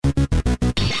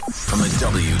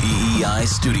WEEI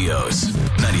Studios.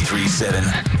 93.7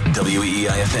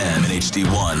 WEEI-FM and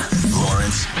HD1.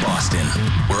 Lawrence, Boston.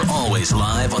 We're always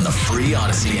live on the free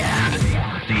Odyssey app.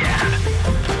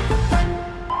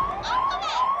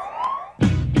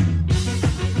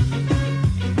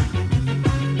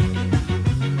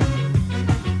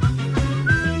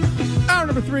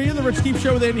 Number 3 of the Rich Keefe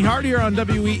Show with Andy Hart here on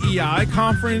WEEI.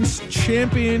 Conference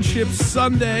Championship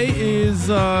Sunday is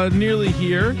nearly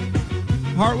here.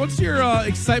 Hart, what's your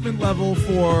excitement level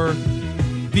for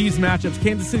these matchups?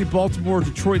 Kansas City, Baltimore,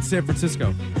 Detroit, San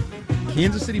Francisco.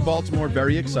 Kansas City, Baltimore,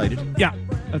 very excited. Yeah,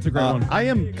 that's a great one. I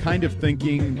am kind of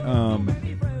thinking I'm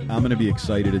going to be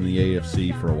excited in the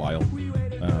AFC for a while.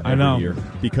 I know. Year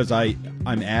because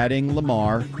I'm adding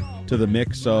Lamar to the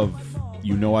mix of,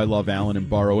 I love Allen and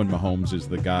Burrow, and Mahomes is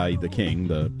the guy, the king,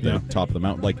 the top of the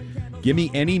mountain. Like, give me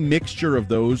any mixture of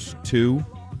those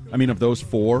of those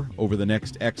four over the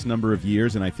next X number of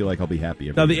years, and I feel like I'll be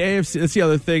happy. Now, the AFC, that's the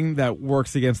other thing that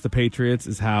works against the Patriots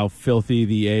is how filthy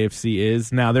the AFC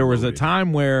is. Now, there was a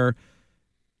time where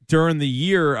during the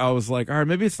year I was like, all right,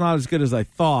 maybe it's not as good as I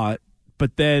thought,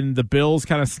 but then the Bills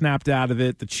kind of snapped out of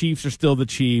it. The Chiefs are still the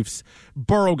Chiefs.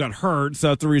 Burrow got hurt, so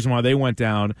that's the reason why they went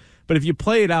down. But if you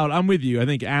play it out, I'm with you. I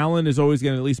think Allen is always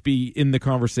going to at least be in the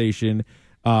conversation.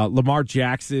 Lamar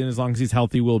Jackson, as long as he's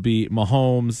healthy, will be.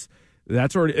 Mahomes,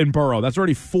 and Burrow. That's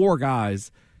already four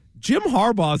guys. Jim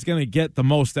Harbaugh is going to get the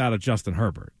most out of Justin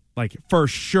Herbert. Like, for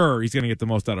sure, he's going to get the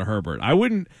most out of Herbert.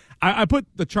 I put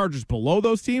the Chargers below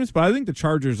those teams, but I think the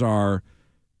Chargers are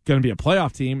going to be a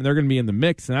playoff team, and they're going to be in the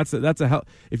mix. And that's a hell.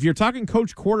 If you're talking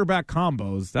coach quarterback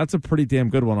combos, that's a pretty damn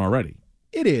good one already.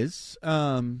 It is.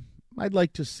 I'd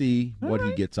like to see what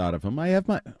he gets out of him. I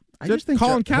just think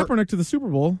Colin Kaepernick to the Super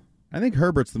Bowl. I think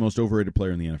Herbert's the most overrated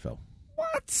player in the NFL.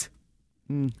 What?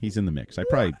 He's in the mix.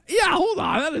 Hold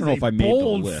on. That is a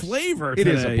bold flavor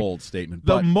today. It is a bold statement.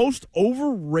 The most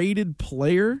overrated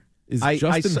player is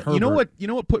Justin Herbert. You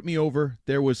know what put me over?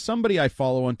 There was somebody I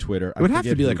follow on Twitter. It would have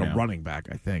to be like a running back,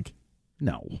 I think.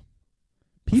 No.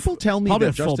 People tell me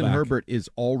that Justin Herbert is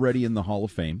already in the Hall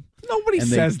of Fame. Nobody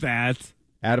says that.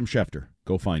 Adam Schefter.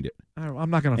 Go find it.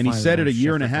 I'm not going to find it. And he said it a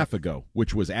year and a half ago,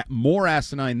 which was more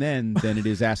asinine then than it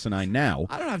is asinine now.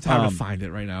 I don't have time to find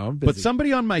it right now. I'm busy. But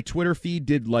somebody on my Twitter feed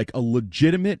did like a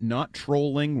legitimate, not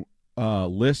trolling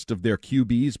list of their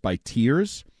QBs by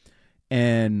tiers,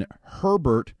 and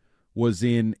Herbert was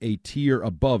in a tier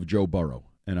above Joe Burrow.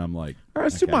 And I'm like, all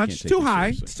right, it's too much. Too high.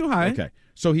 It's too high. Okay.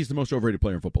 So he's the most overrated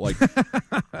player in football. Like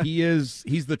he's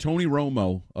the Tony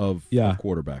Romo of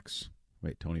quarterbacks.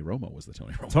 Wait, Tony Romo was the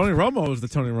Tony Romo. Tony Romo was the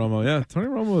Tony Romo. Yeah, Tony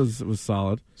Romo was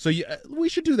solid. So we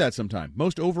should do that sometime.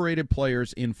 Most overrated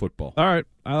players in football. All right,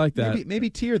 I like that.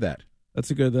 Maybe tier that. That's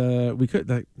a good. We could.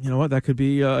 You know what? That could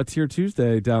be a tier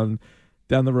Tuesday down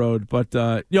the road. But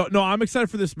no, I'm excited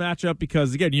for this matchup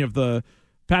because again, you have the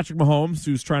Patrick Mahomes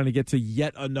who's trying to get to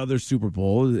yet another Super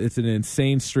Bowl. It's an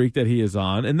insane streak that he is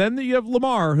on, and then you have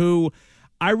Lamar, who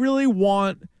I really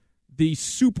want the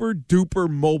super duper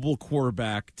mobile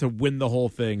quarterback to win the whole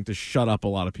thing, to shut up a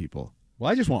lot of people. Well,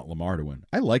 I just want Lamar to win.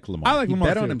 I like Lamar. He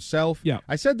bet on himself. Yeah.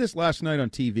 I said this last night on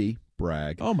TV.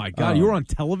 Brag. Oh my God, you were on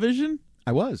television?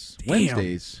 I was. Damn.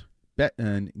 Wednesdays.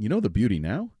 And you know the beauty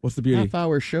now? What's the beauty?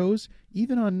 Half-hour shows,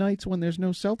 even on nights when there's no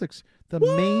Celtics. The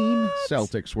main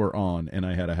Celtics were on, and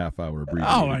I had a half-hour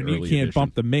abbreviated and you can't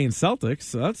bump the main Celtics.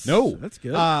 So that's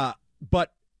good.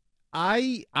 But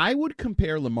I would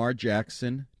compare Lamar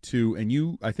Jackson to,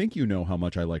 and I think you know how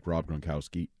much I like Rob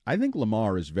Gronkowski. I think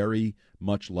Lamar is very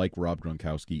much like Rob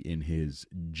Gronkowski in his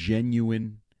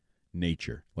genuine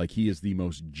nature. Like, he is the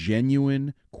most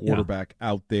genuine quarterback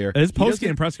out there. His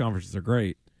post-game press conferences are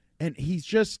great. And he's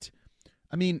just,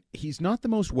 he's not the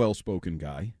most well-spoken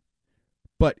guy,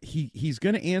 but he's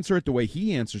going to answer it the way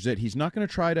he answers it. He's not going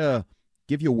to try to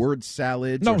give you word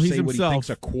salads or say what he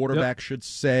thinks a quarterback should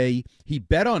say. He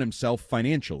bet on himself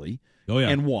financially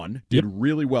and won. Did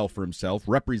really well for himself,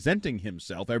 representing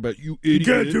himself. Everybody, you idiot.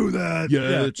 You can't do that.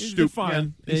 Yeah, it's stupid.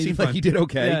 Fine. Yeah, he seemed like he did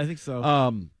okay. Yeah, I think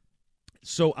so.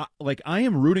 So I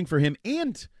am rooting for him,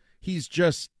 and he's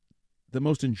just the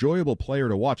most enjoyable player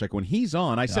to watch. Like, when he's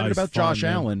on, I said it about Josh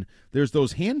Allen, there's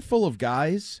those handful of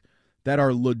guys that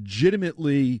are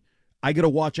legitimately, I got to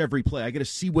watch every play. I got to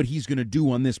see what he's going to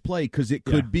do on this play, because it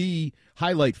could be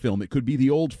highlight film. It could be the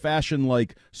old-fashioned,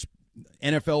 like,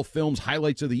 NFL films,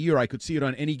 highlights of the year. I could see it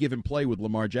on any given play with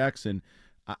Lamar Jackson.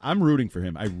 I'm rooting for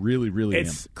him. I really, really am.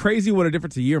 It's crazy what a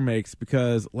difference a year makes,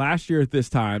 because last year at this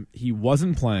time, he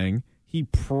wasn't playing. He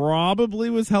probably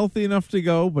was healthy enough to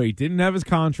go, but he didn't have his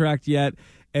contract yet,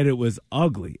 and it was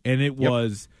ugly. And it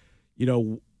was,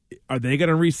 are they going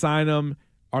to re-sign him?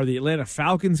 Are the Atlanta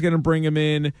Falcons going to bring him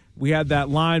in? We had that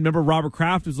line. Remember, Robert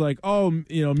Kraft was like,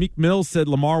 Meek Mills said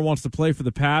Lamar wants to play for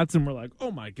the Pats. And we're like,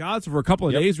 oh, my God. So for a couple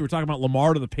of days, we were talking about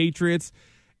Lamar to the Patriots.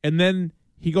 And then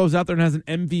he goes out there and has an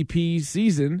MVP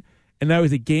season. And now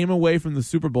he's a game away from the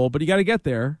Super Bowl. But you got to get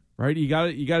there, right? You got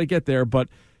to get there. But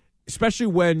especially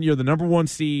when you're the number one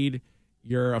seed,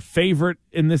 you're a favorite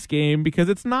in this game because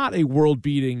it's not a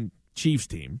world-beating Chiefs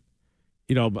team,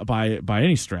 by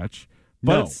any stretch.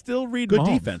 But it's still Reid Good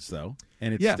Mahomes. defense, though.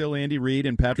 And it's still Andy Reid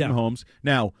and Patrick Mahomes.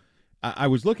 Now, I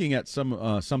was looking at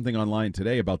something online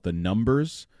today about the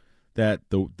numbers that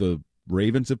the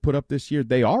Ravens have put up this year.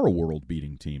 They are a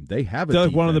world-beating team. They have a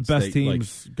defense. One of the best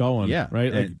teams going,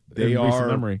 right? And they are.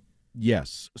 Memory.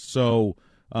 Yes. So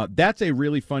that's a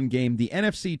really fun game. The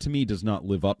NFC, to me, does not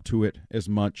live up to it as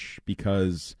much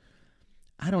because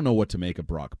I don't know what to make of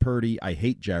Brock Purdy. I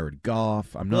hate Jared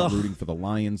Goff. I'm not rooting for the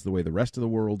Lions the way the rest of the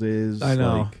world is. I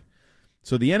know.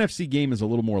 So the NFC game is a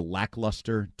little more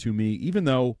lackluster to me, even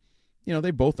though, they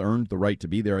both earned the right to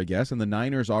be there, I guess, and the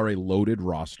Niners are a loaded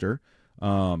roster.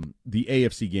 The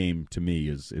AFC game, to me,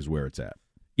 is where it's at.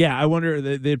 Yeah, I wonder,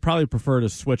 they'd probably prefer to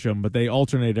switch them, but they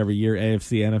alternate every year,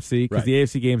 AFC, NFC, because the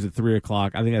AFC game's at 3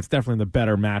 o'clock. I think that's definitely the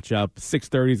better matchup.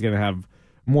 6:30 is going to have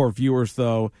more viewers,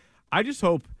 though. I just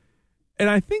hope... And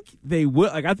I think they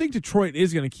will. I think Detroit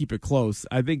is going to keep it close.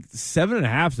 I think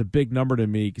 7.5 is a big number to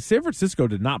me. San Francisco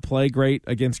did not play great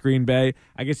against Green Bay.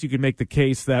 I guess you could make the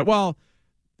case that,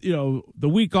 the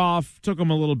week off took them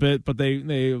a little bit, but they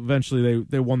eventually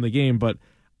they won the game. But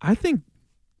I think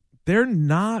they're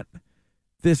not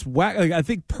this whack. I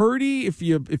think Purdy, if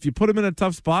you put him in a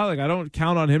tough spot, I don't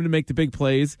count on him to make the big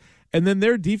plays. And then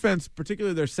their defense,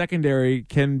 particularly their secondary,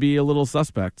 can be a little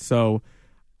suspect. So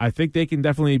I think they can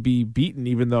definitely be beaten,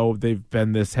 even though they've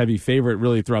been this heavy favorite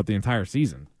really throughout the entire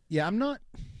season. Yeah, I'm not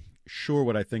sure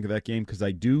what I think of that game because I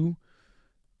do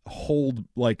hold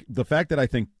the fact that I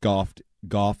think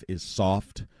Goff is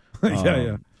soft.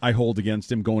 I hold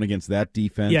against him going against that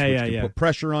defense. Which can put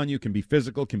pressure on you, can be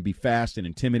physical, can be fast and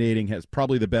intimidating. Has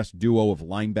probably the best duo of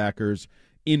linebackers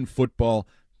in football.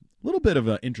 A little bit of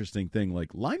an interesting thing,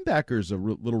 linebackers, a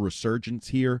little resurgence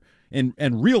here, and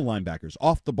real linebackers,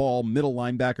 off the ball, middle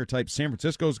linebacker type. San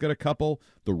Francisco's got a couple.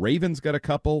 The Ravens got a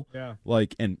couple. Yeah.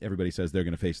 And everybody says they're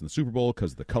going to face in the Super Bowl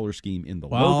because of the color scheme in the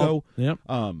logo. Yep.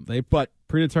 They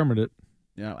predetermined it.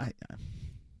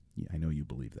 I know you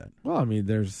believe that. Well,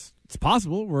 it's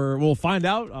possible. We'll find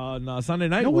out on Sunday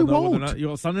night. No, we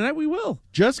won't. Sunday night we will.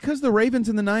 Just because the Ravens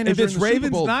and the Niners are in the Super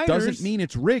Bowl doesn't mean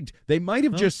it's rigged. They might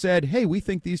have just said, hey, we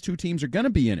think these two teams are going to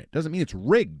be in it. Doesn't mean it's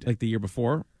rigged. Like the year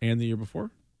before and the year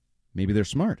before? Maybe they're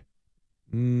smart.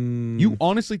 You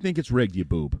honestly think it's rigged, you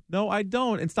boob? No, I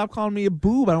don't. And stop calling me a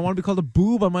boob. I don't want to be called a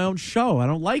boob on my own show. I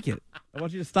don't like it. I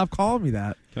want you to stop calling me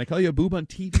that. Can I call you a boob on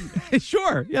TV?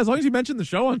 Sure. Yeah, as long as you mention the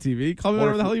show on TV, call me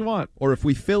whatever the hell you want. Or if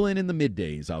we fill in the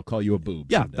middays, I'll call you a boob.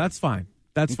 Yeah, someday. that's fine.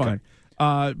 That's fine.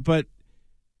 But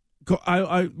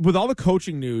I with all the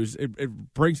coaching news,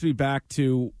 it brings me back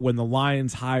to when the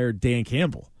Lions hired Dan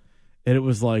Campbell. And it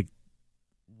was like,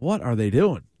 what are they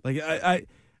doing?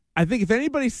 I think if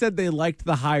anybody said they liked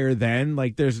the hire then,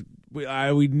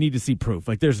 we need to see proof.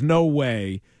 There's no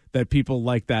way that people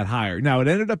like that hire. Now, it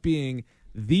ended up being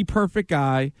the perfect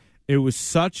guy. It was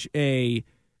such a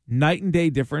night and day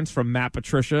difference from Matt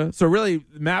Patricia. So really,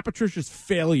 Matt Patricia's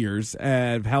failures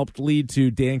have helped lead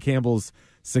to Dan Campbell's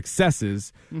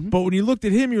successes. Mm-hmm. But when you looked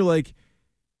at him, you're like,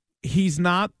 he's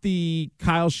not the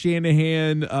Kyle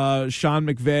Shanahan, Sean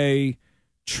McVay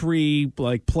tree,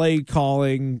 play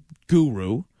calling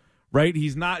guru. Right?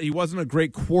 He wasn't a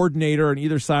great coordinator on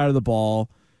either side of the ball.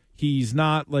 He's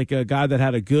not a guy that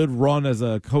had a good run as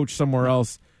a coach somewhere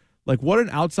else. What an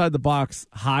outside the box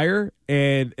hire,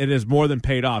 and it has more than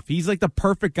paid off. He's the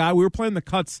perfect guy. We were playing the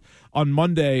cuts on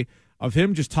Monday of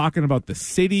him just talking about the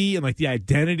city and the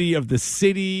identity of the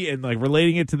city and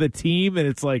relating it to the team, and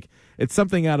it's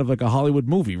something out of a Hollywood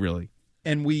movie, really.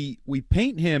 And we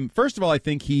paint him. First of all, I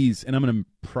think he's, and I'm going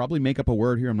to probably make up a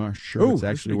word here. I'm not sure it's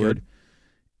actually a word. Good.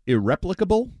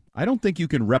 Irreplicable. I don't think you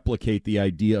can replicate the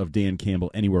idea of Dan Campbell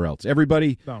anywhere else.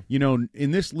 Everybody,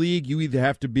 in this league, you either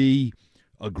have to be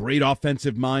a great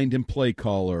offensive mind and play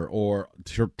caller or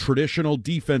traditional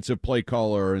defensive play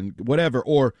caller and whatever,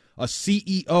 or a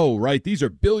CEO, right? These are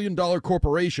billion-dollar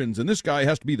corporations, and this guy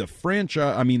has to be the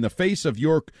the face of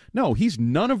your... No, he's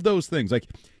none of those things.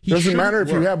 Doesn't matter if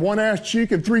you have one ass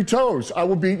cheek and 3 toes. I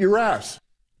will beat your ass.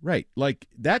 Right.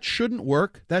 That shouldn't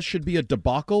work. That should be a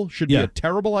debacle, should be a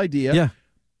terrible idea. Yeah.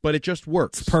 But it just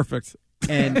works. It's perfect.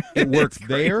 And it works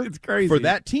there it's crazy. For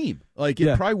that team.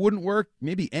 It probably wouldn't work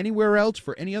maybe anywhere else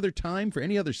for any other time, for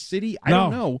any other city. I don't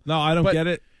know. No, I don't get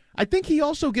it. I think he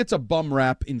also gets a bum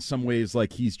rap in some ways,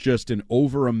 like he's just an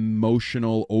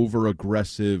over-emotional,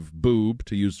 over-aggressive boob,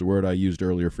 to use the word I used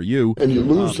earlier for you. And you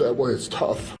lose that way, it's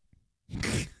tough.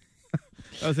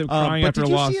 That was him crying after a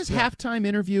loss. loss. Did you see his halftime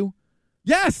interview?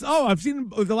 Yes. Oh, I've seen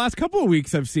him the last couple of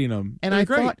weeks. I've seen him. And I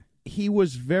thought he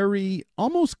was very,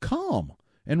 almost calm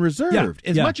and reserved,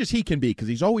 as much as he can be, because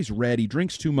he's always red. He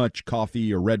drinks too much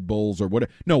coffee or Red Bulls or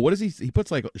whatever. No, what is he? He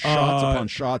puts like shots upon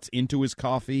shots into his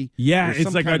coffee. Yeah, There's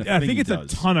it's like I think it's a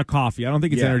ton of coffee. I don't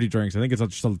think it's energy drinks. I think it's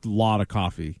just a lot of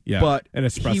coffee. Yeah, but and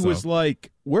espresso. He was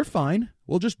like, "We're fine.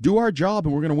 We'll just do our job,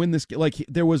 and we're going to win this." Like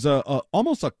there was a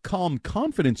almost a calm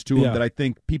confidence to him that I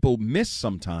think people miss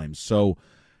sometimes. So.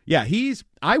 Yeah,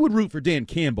 I would root for Dan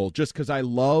Campbell just because I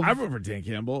root for Dan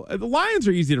Campbell. The Lions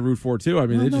are easy to root for, too. I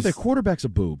mean, their quarterback's a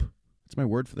boob. That's my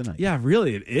word for the night. Yeah,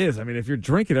 really, it is. I mean, if you're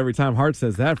drinking every time Hart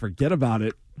says that, forget about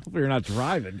it. Hopefully you're not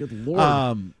driving. Good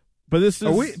Lord. But this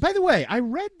is... by the way, I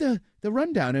read the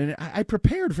rundown, and I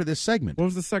prepared for this segment. What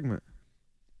was the segment?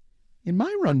 In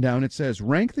my rundown, it says,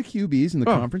 rank the QBs in the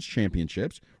conference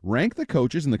championships, rank the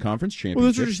coaches in the conference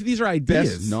championships. Well, these are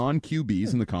ideas. Best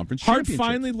non-QBs in the conference Hart championships.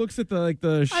 finally looks at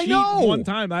the sheet one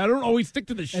time. I don't always stick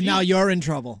to the sheet. And now you're in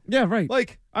trouble. Yeah, right.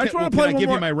 Like, I just want to play can I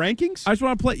give you my rankings? I just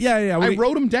want to play. Yeah. I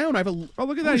wrote them down. I have a. Oh,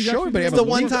 look at that. Show everybody. It's the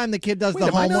one time the kid does the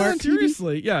homework.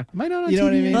 Seriously, yeah. Am I not on You know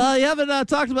what I TV? mean? You haven't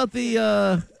talked about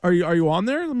the. Are you on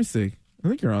there? Let me see. I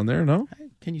think you're on there. No.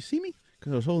 Can you see me?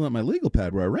 Because I was holding up my legal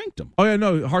pad where I ranked them. Oh yeah,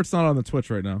 no. Hart's not on the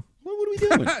Twitch right now. What are we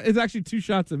doing? It's actually 2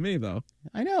 shots at me though.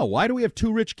 I know. Why do we have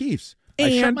 2 rich Keefes?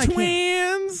 And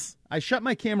twins. I shut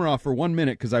my camera off for 1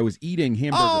 minute because I was eating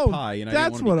hamburger pie, and I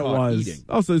that's didn't want to be caught eating.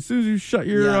 Oh, so as soon as you shut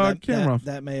your camera off,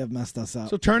 that may have messed us up.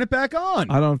 So turn it back on.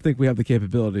 I don't think we have the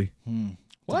capability.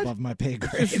 What? Above my pay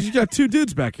grade. You got 2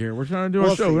 dudes back here. We're trying to do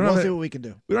our show. We'll see what we can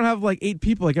do. We don't have like 8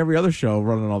 people like every other show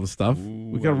running all the stuff.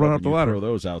 We got to run up the ladder. Throw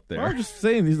those out there. I'm just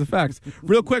saying these are the facts.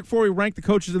 Real quick before we rank the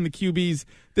coaches and the QBs,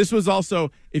 this was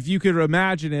also, if you could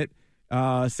imagine it,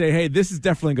 say, hey, this is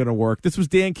definitely going to work. This was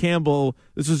Dan Campbell.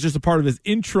 This was just a part of his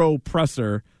intro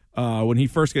presser when he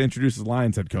first got introduced as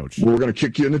Lions head coach. We're going to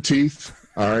kick you in the teeth,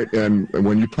 all right? And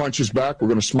when you punch us back, we're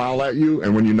going to smile at you.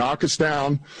 And when you knock us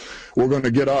down, we're going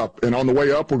to get up. And on the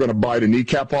way up, we're going to bite a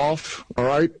kneecap off, all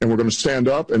right? And we're going to stand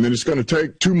up. And then it's going to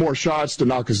take 2 more shots to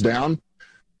knock us down,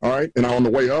 all right? And on the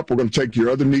way up, we're going to take your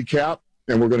other kneecap,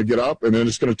 and we're going to get up. And then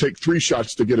it's going to take 3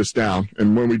 shots to get us down.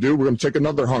 And when we do, we're going to take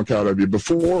another hunk out of you.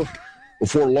 Before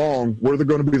long, we're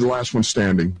going to be the last one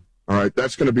standing, all right?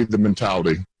 That's going to be the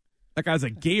mentality. That guy's a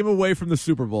game away from the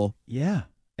Super Bowl. Yeah.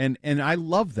 And I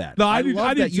love that. No, I do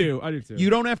too. I do too.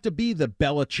 You don't have to be the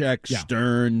Belichick,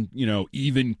 stern,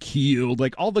 even keeled,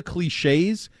 like all the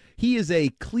cliches. He is a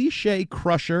cliche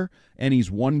crusher, and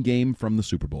he's 1 game from the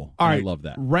Super Bowl. All right, I love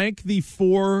that. Rank the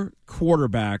 4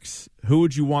 quarterbacks. Who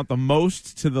would you want the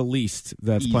most to the least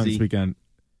that's playing this weekend?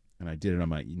 And I did it on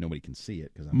my. Nobody can see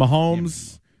it because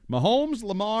Mahomes,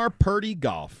 Lamar, Purdy,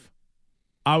 Goff.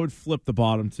 I would flip the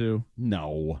bottom 2.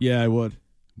 No. Yeah, I would.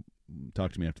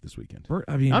 Talk to me after this weekend.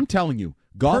 I'm telling you,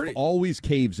 Goff always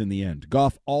caves in the end.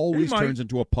 Goff always turns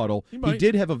into a puddle. He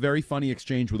did have a very funny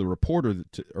exchange with a reporter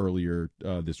earlier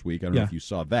this week. I don't know if you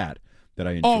saw that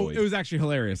I enjoyed. Oh, it was actually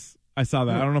hilarious. I saw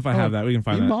that. I don't know if I have that. We can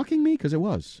find that. Are you mocking me? Because it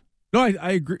was. No,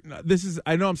 I agree.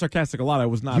 I know I'm sarcastic a lot. I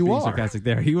was not being sarcastic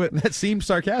there. That seemed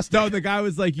sarcastic. No, the guy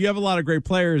was like, you have a lot of great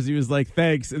players. He was like,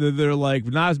 thanks. And then they're like,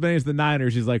 not as many as the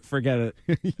Niners. He's like, forget it.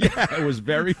 Yeah, it was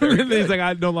very, very good. He's like,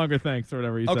 I no longer thanks or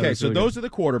whatever he said. Okay, so those are the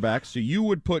quarterbacks. So you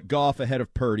would put Goff ahead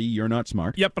of Purdy. You're not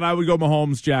smart. Yep, but I would go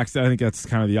Mahomes, Jackson. I think that's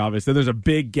kind of the obvious. Then there's a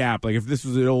big gap. Like if this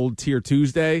was an old Tier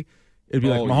Tuesday, it'd be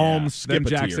like Mahomes, then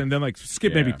Jackson, then like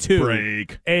skip maybe 2.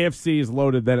 Break. AFC is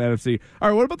loaded, then NFC. All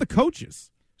right, what about the coaches?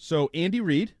 So Andy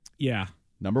Reid. Yeah.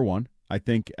 Number 1. I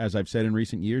think, as I've said in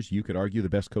recent years, you could argue the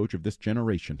best coach of this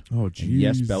generation. Oh, geez.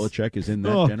 Yes, Belichick is in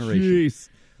that generation. Geez.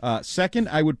 Second,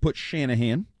 I would put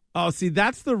Shanahan. Oh, see,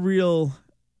 that's the real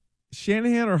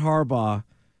Shanahan or Harbaugh.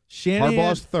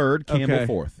 Harbaugh's 3rd,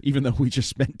 Campbell 4th, even though we just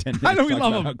spent 10 minutes talking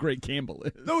about how great Campbell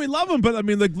is. No, we love him, but I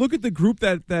mean, like, look at the group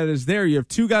that is there. You have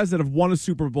 2 guys that have won a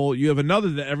Super Bowl. You have another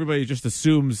that everybody just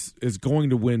assumes is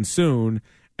going to win soon.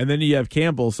 And then you have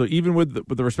Campbell. So even with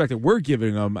the respect that we're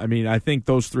giving him, I mean, I think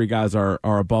those 3 guys are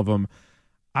above him.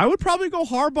 I would probably go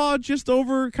Harbaugh just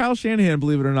over Kyle Shanahan,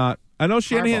 believe it or not. I know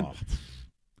Shanahan.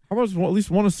 Harbaugh's at least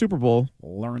won a Super Bowl.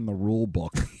 Learn the rule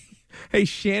book. Hey,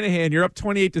 Shanahan, you're up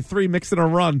 28-3, mixing a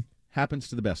run. Happens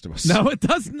to the best of us. No, it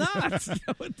does not.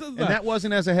 No, it does not. And that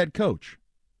wasn't as a head coach.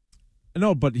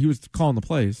 No, but he was calling the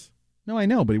plays. No, I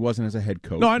know, but he wasn't as a head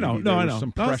coach. No, I know. Maybe there were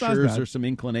some pressures or some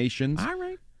inclinations. All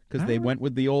right. because they went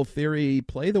with the old theory: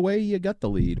 play the way you got the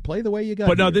lead, play the way you got.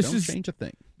 But no, here. this Don't is change a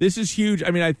thing. This is huge.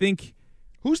 I mean, I think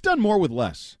who's done more with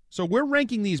less. So we're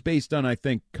ranking these based on, I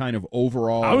think, kind of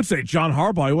overall. I would say John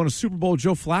Harbaugh. He won a Super Bowl with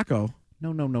Joe Flacco.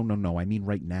 No. I mean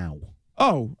right now.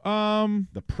 Oh,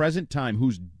 the present time.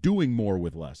 Who's doing more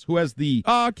with less? Who has the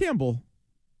Campbell?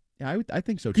 Yeah, I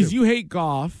think so too. Because you hate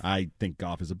Goff. I think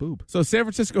Goff is a boob. So San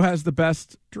Francisco has the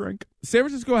best drink. San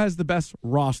Francisco has the best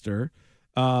roster.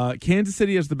 Kansas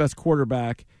City has the best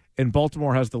quarterback, and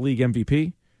Baltimore has the league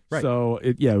MVP. Right. So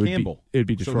it'd Campbell. It'd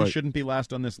be Detroit. So he shouldn't be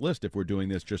last on this list if we're doing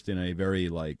this just in a very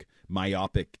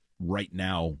myopic right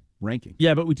now ranking.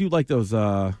 Yeah, but we do like those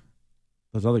other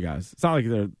guys. It's not like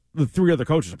the three other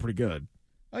coaches are pretty good.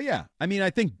 Oh yeah, I mean, I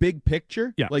think big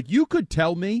picture. Yeah. Like you could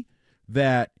tell me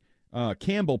that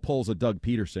Campbell pulls a Doug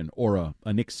Peterson or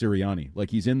a Nick Sirianni.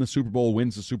 Like he's in the Super Bowl,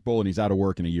 wins the Super Bowl, and he's out of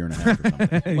work in a year and a half or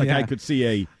something. Like Yeah. I could see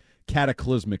a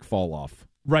cataclysmic fall off.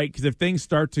 Right, because if things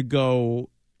start to go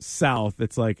south,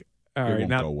 it's like, all It right,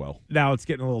 won't go well. Now it's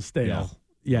getting a little stale.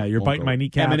 Yeah, you're biting my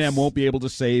kneecaps. Eminem won't be able to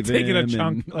save him. Taking a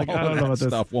chunk. And Like, all I don't of know that about this.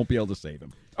 stuff won't be able to save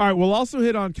him. All right, we'll also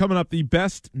hit on coming up the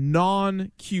best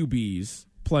non-QBs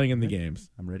playing in the games.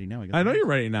 I'm ready now. I know you're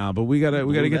ready now, but we gotta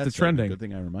get to trending. Good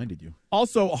thing I reminded you.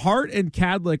 Also, Hart and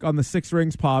Cadlick on the Six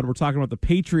Rings pod. We're talking about the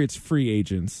Patriots free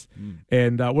agents,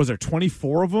 and was there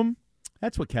 24 of them?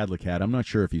 That's what Cadlick had. I'm not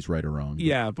sure if he's right or wrong.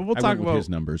 Yeah, but we'll I talk went with about his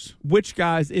numbers. which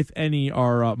guys, if any,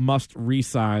 are must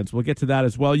re-signs. We'll get to that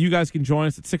as well. You guys can join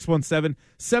us at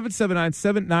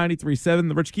 617-779-7937.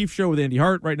 The Rich Keefe Show with Andy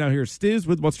Hart. Right now, here's Stiz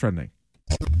with What's Trending.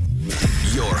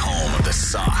 Your home of the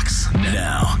Sox.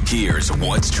 Now, here's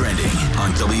what's trending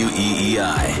on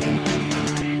WEEI.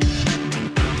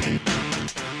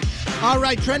 All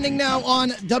right, trending now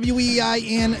on WEI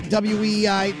and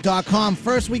WEI.com.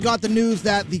 First, we got the news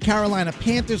that the Carolina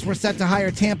Panthers were set to hire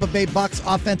Tampa Bay Bucks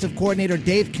offensive coordinator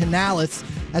Dave Canales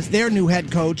as their new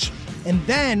head coach. And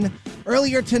then,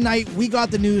 earlier tonight, we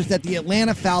got the news that the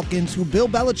Atlanta Falcons, who Bill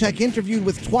Belichick interviewed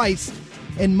with twice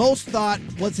and most thought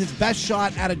was his best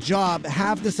shot at a job,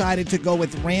 have decided to go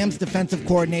with Rams defensive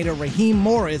coordinator Raheem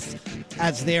Morris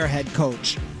as their head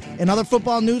coach. In other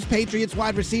football news, Patriots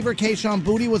wide receiver Kayshon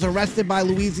Boutte was arrested by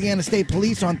Louisiana State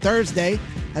Police on Thursday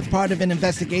as part of an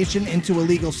investigation into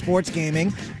illegal sports gaming.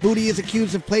 Boutte is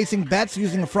accused of placing bets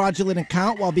using a fraudulent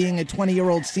account while being a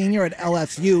 20-year-old senior at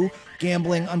LSU.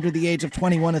 Gambling under the age of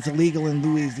 21 is illegal in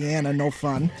Louisiana. No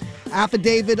fun.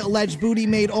 Affidavit alleged Boutte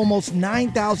made almost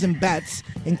 9,000 bets,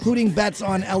 including bets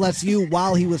on LSU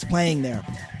while he was playing there.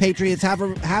 Patriots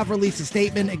have released a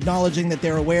statement acknowledging that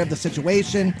they're aware of the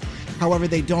situation. However,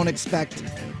 they don't expect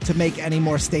to make any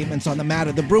more statements on the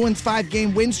matter. The Bruins'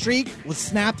 5-game win streak was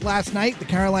snapped last night. The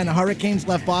Carolina Hurricanes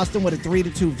left Boston with a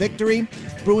 3-2 victory.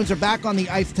 Bruins are back on the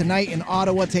ice tonight in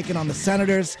Ottawa, taking on the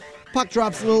Senators. Puck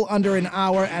drops a little under an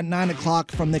hour at 9 o'clock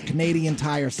from the Canadian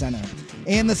Tire Center.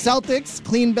 And the Celtics,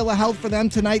 clean bill of health for them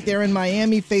tonight. They're in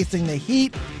Miami facing the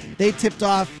Heat. They tipped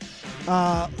off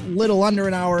little under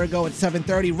an hour ago at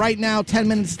 7:30. Right now, 10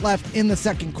 minutes left in the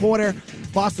second quarter.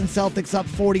 Boston Celtics up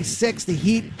 46. The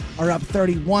Heat are up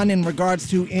 31. In regards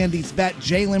to Andy's bet,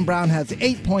 Jaylen Brown has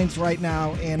 8 points right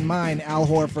now, and mine, Al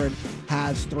Horford,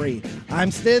 has 3. I'm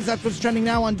Stiz. That's what's trending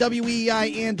now on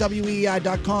WEI and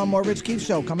WEI.com. More Rich Keefe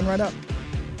Show coming right up.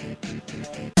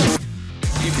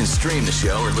 You can stream the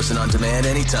show or listen on demand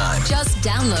anytime. Just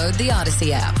download the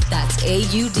Odyssey app. That's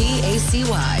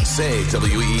AUDACY. Save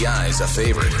WEEI as a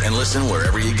favorite and listen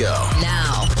wherever you go.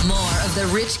 Now, more of The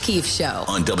Rich Keefe Show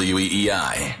on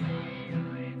WEEI.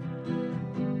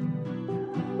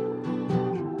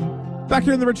 Back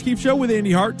here in the Rich Keefe Show with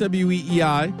Andy Hart,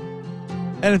 WEEI.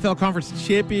 NFL Conference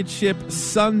Championship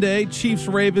Sunday. Chiefs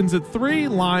Ravens at 3,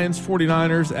 Lions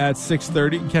 49ers at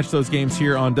 6:30. You can catch those games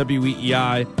here on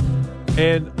WEEI.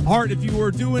 And Hart, if you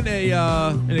were doing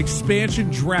an expansion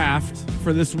draft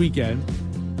for this weekend,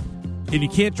 and you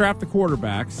can't draft the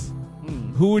quarterbacks,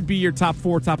 who would be your top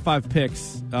 4, top 5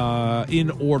 picks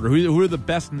in order? Who are the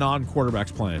best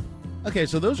non-quarterbacks playing? Okay,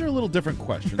 so those are a little different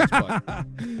questions. But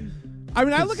I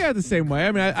mean, I look at it the same way.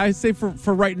 I mean, I say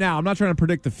for right now, I'm not trying to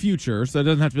predict the future, so it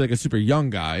doesn't have to be like a super young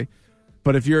guy.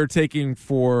 But if you're taking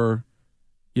for,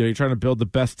 you're trying to build the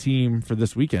best team for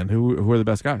this weekend, who are the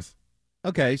best guys?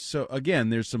 okay, so again,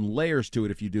 there's some layers to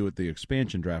it if you do it the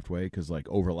expansion draft way, because like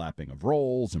overlapping of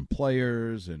roles and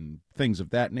players and things of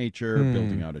that nature,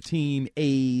 building out a team,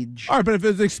 age. All right, but if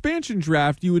it's an expansion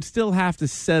draft, you would still have to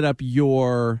set up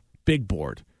your big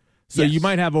board. So Yes. you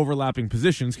might have overlapping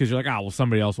positions because you're like, well,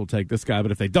 somebody else will take this guy.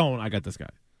 But if they don't, I got this guy.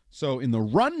 So in the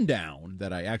rundown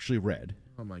that I actually read,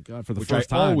 Oh, my God, for the which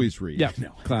first I time. always read. Yeah, No,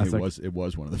 classic. It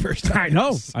was one of the first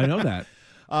times. I know that.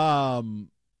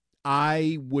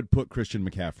 I would put Christian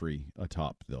McCaffrey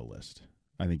atop the list.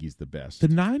 I think he's the best. The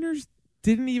Niners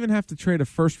didn't even have to trade a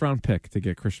first-round pick to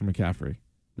get Christian McCaffrey.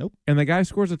 Nope. And the guy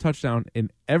scores a touchdown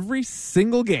in every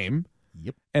single game.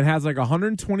 Yep. And has like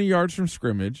 120 yards from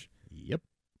scrimmage. Yep.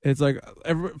 It's like,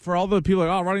 for all the people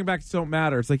like, running backs don't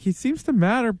matter. It's like he seems to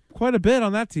matter quite a bit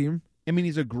on that team. I mean,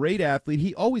 he's a great athlete.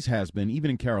 He always has been,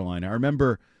 even in Carolina. I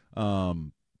remember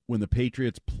when the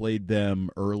Patriots played them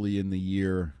early in the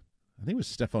year. I think it was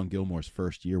Stephon Gilmore's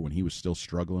first year when he was still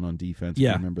struggling on defense.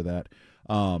 Yeah. I remember that.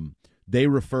 They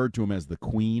referred to him as the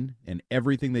Queen, and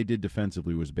everything they did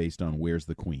defensively was based on where's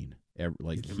the Queen. It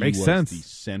makes sense. The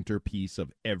centerpiece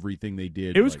of everything they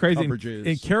did. It was like crazy. Coverages.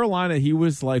 In Carolina, he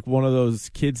was like one of those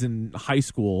kids in high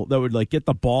school that would like get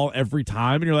the ball every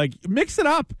time, and you're like, mix it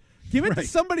up. Give it to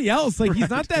somebody else. Like, he's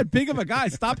not that big of a guy.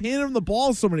 Stop handing him the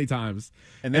ball so many times.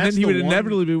 And then he would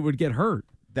inevitably get hurt.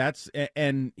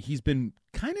 And he's been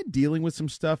kind of dealing with some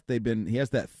stuff. He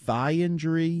has that thigh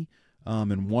injury,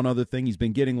 and one other thing. He's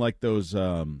been getting like those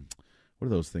what are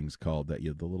those things called that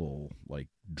the little like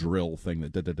drill thing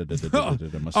that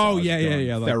massage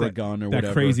Theragun or whatever.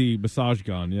 That crazy massage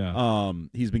gun, yeah.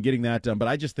 He's been getting that done, but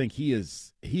I just think he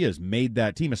has made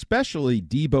that team, especially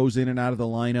Debo's in and out of the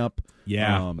lineup.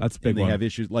 Yeah, that's a big and one. They have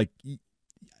issues like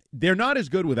they're not as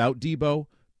good without Debo.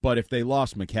 But if they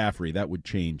lost McCaffrey, that would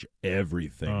change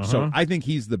everything. So I think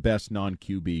he's the best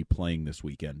non-QB playing this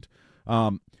weekend.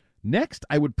 Next,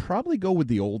 I would probably go with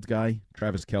the old guy,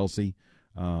 Travis Kelce.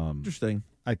 Interesting.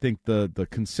 I think the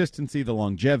consistency, the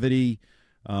longevity,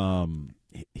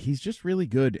 he's just really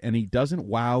good, and he doesn't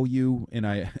wow you.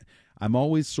 And I'm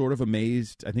always sort of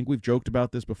amazed. I think we've joked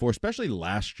about this before, especially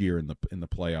last year in the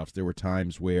playoffs. There were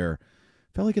times where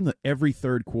I felt like every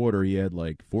third quarter he had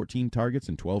like 14 targets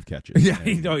and 12 catches. Yeah,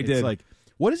 he did. It's like,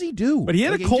 what does he do? But he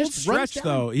had like, a cold stretch,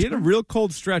 though. He had a real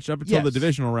cold stretch up until the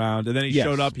divisional round, and then he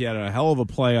showed up. He had a hell of a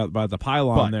play out by the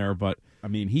pylon there. But I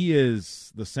mean, he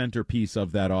is the centerpiece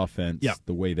of that offense,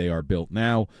 the way they are built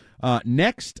now.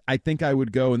 Next, I think I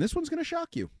would go, and this one's going to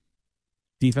shock you.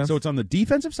 Defense? So it's on the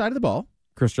defensive side of the ball.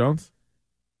 Chris Jones?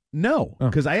 No,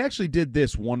 because I actually did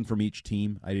this one from each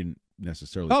team. I didn't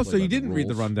necessarily. Oh, so you didn't read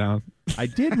the rundown? I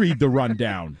did read the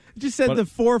rundown. You just said the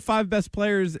 4 or 5 best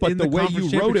players in the way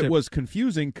conference you wrote it championship. was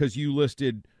confusing because you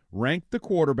listed ranked the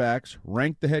quarterbacks,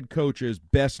 ranked the head coaches,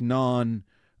 best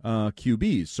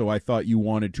QBs. So I thought you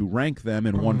wanted to rank them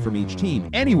and one from each team.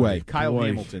 Anyway, Kyle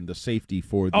Hamilton, the safety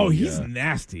for the he's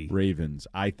nasty. Ravens,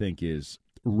 I think is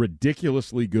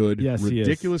ridiculously good. Yes,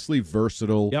 ridiculously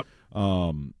versatile. Yep.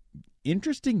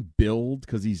 Interesting build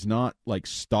because he's not like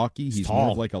stocky. He's tall.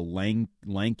 more of like a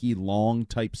lanky, long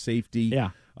type safety.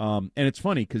 Yeah. And it's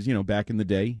funny because, back in the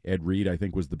day, Ed Reed, I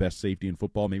think, was the best safety in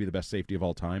football, maybe the best safety of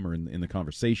all time or in the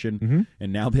conversation. Mm-hmm.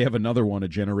 And now they have another one a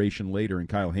generation later in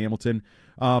Kyle Hamilton.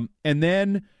 And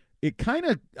then it kind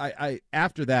of,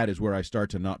 after that is where I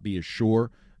start to not be as sure.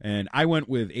 And I went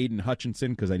with Aiden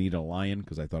Hutchinson because I needed a Lion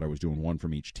because I thought I was doing one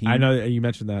from each team. I know you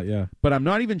mentioned that, yeah. But I'm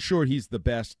not even sure he's the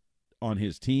best on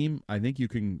his team. I think you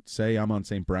can say Amon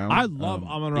St. Brown. I love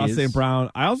Amon-Ra St.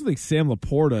 Brown. I also think Sam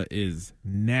Laporta is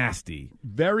nasty.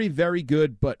 Very, very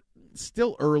good, but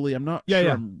still early. I'm not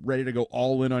sure I'm ready to go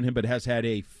all in on him, but has had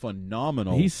a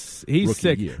phenomenal He's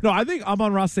sick. year. No, I think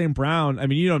Amon-Ra St. Brown, I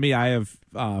mean, you know me, I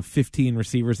have 15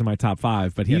 receivers in my top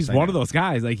 5, but he's one of those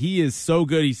guys. Like, he is so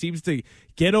good. He seems to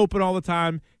get open all the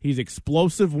time. He's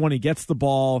explosive when he gets the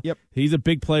ball. Yep. He's a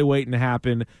big play waiting to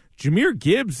happen. Jahmyr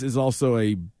Gibbs is also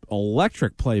a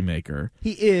electric playmaker.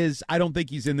 He is. I don't think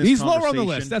he's in this He's conversation. lower on the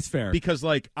list. That's fair. Because,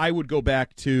 I would go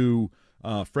back to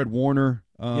Fred Warner.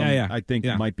 I think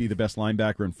might be the best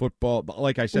linebacker in football. But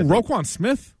like I said, Roquan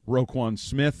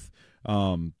Smith.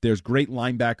 There's great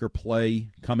linebacker play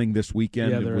coming this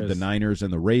weekend with the Niners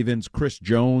and the Ravens. Chris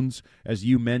Jones, as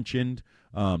you mentioned.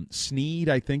 Snead,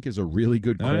 I think, is a really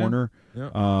good corner. Yeah.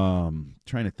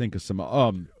 Trying to think of some.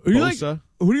 Bosa.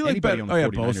 Who do you like Anybody better?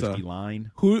 on the 49ers Bosa.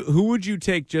 D-line. Who would you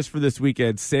take just for this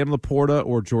weekend? Sam Laporta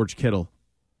or George Kittle?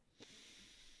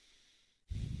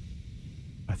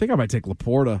 I think I might take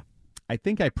Laporta. I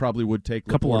think I probably would take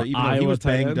couple Laporta, of even though he was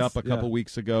banged up a couple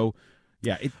weeks ago.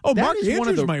 Yeah. Mark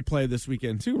Andrews might play this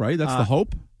weekend too, right? That's the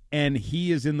hope. And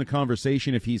he is in the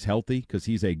conversation if he's healthy because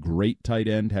he's a great tight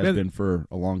end, has been for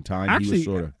a long time. Actually, he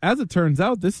was as it turns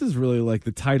out, this is really like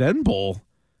the tight end bowl.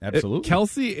 Absolutely.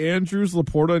 Kelce, Andrews,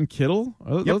 Laporta, and Kittle.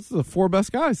 Those are the 4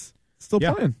 best guys still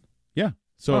playing. Yeah.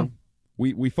 So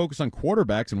we focus on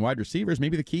quarterbacks and wide receivers.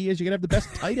 Maybe the key is you got to have the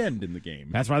best tight end in the game.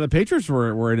 That's why the Patriots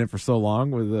were in it for so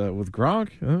long with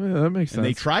Gronk. That makes sense. And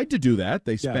they tried to do that.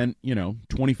 They spent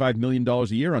 $25 million a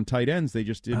year on tight ends. They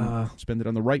just didn't spend it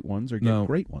on the right ones or get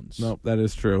great ones. No, that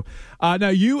is true. Now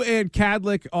you and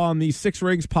Cadlick on the Six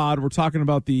Rings pod were talking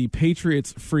about the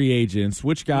Patriots free agents.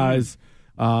 Which guys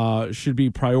should be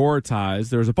prioritized?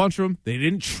 There's a bunch of them. They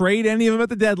didn't trade any of them at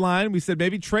the deadline. We said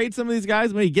maybe trade some of these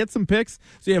guys, maybe get some picks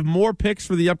so you have more picks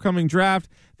for the upcoming draft.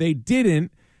 They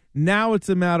didn't. Now it's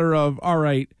a matter of, all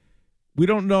right, we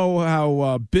don't know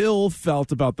how Bill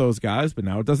felt about those guys, but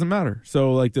now it doesn't matter.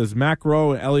 So, like, does Mac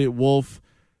Rowe and Elliott Wolf,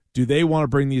 do they want to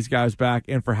bring these guys back,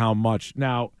 and for how much?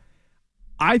 Now,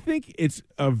 I think it's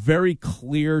a very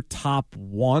clear top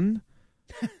one.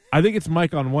 I think it's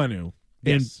Mike Onwenu.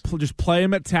 Yes. And just play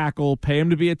him at tackle, pay him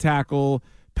to be a tackle,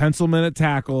 pencil him in at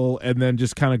tackle, and then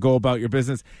just kind of go about your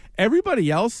business.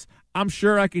 Everybody else, I'm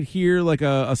sure I could hear like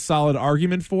a solid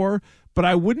argument for, but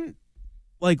I wouldn't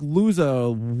like lose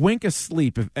a wink of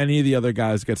sleep if any of the other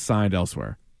guys get signed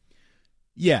elsewhere.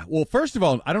 Yeah, well, first of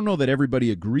all, I don't know that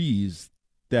everybody agrees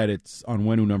that it's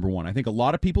Onwenu number one. I think a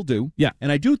lot of people do. Yeah.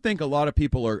 And I do think a lot of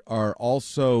people are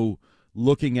also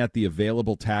looking at the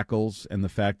available tackles and the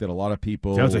fact that a lot of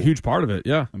people... That was a huge part of it,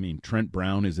 yeah. I mean, Trent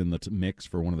Brown is in the mix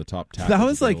for one of the top tackles That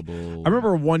was available. like... I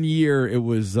remember one year it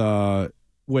was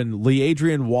when Lee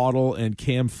Adrian Waddle and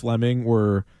Cam Fleming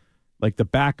were like the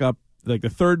backup, like the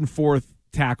third and fourth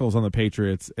tackles on the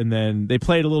Patriots, and then they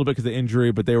played a little bit because of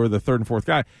injury, but they were the third and fourth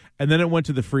guy. And then it went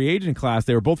to the free agent class.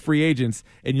 They were both free agents,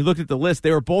 and you looked at the list.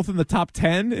 They were both in the top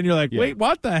 10, and you're like, wait,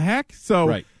 what the heck? So...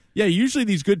 Right. Yeah, usually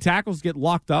these good tackles get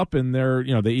locked up and they're,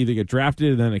 they either get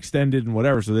drafted and then extended and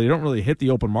whatever, so they don't really hit the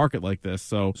open market like this.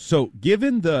 So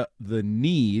given the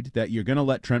need that you're going to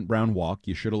let Trent Brown walk,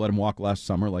 you should have let him walk last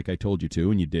summer like I told you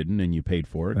to, and you didn't, and you paid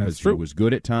for it because he was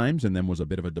good at times and then was a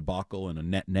bit of a debacle and a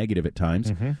net negative at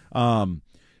times. Mm-hmm.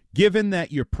 Given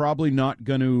that you're probably not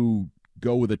going to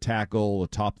go with a tackle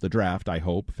atop the draft, I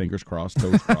hope, fingers crossed,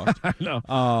 toes crossed. No,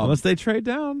 unless they trade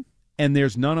down. And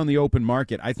there's none on the open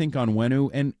market. I think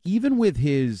Onwenu, and even with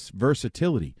his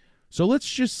versatility. So let's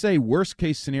just say worst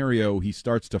case scenario, he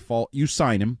starts to fall. You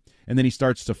sign him, and then he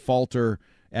starts to falter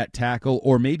at tackle,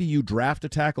 or maybe you draft a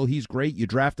tackle. He's great. You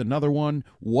draft another one,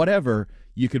 whatever.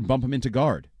 You can bump him into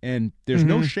guard, and there's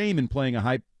no shame in paying a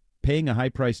high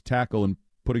priced tackle and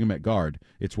putting him at guard.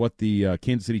 It's what the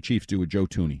Kansas City Chiefs do with Joe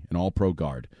Thuney, an all-pro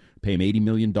guard. Pay him $80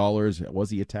 million.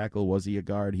 Was he a tackle? Was he a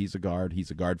guard? He's a guard.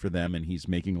 He's a guard for them, and he's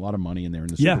making a lot of money, and they're in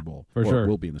the Super Bowl. For sure.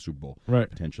 Will be in the Super Bowl, right?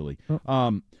 Potentially.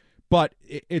 But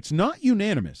it's not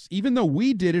unanimous. Even though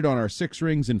we did it on our Six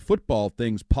Rings and Football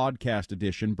Things podcast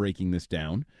edition, breaking this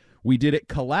down, we did it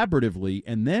collaboratively,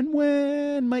 and then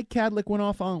when Mike Cadlick went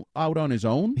out on his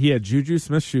own... He had Juju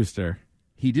Smith-Schuster.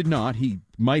 He did not. He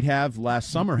might have last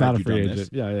summer not had you a free done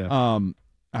agent. this. Yeah.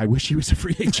 I wish he was a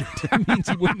free agent. That means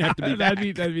he wouldn't have to be back.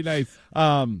 That'd be nice.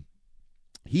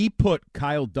 He put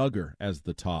Kyle Duggar as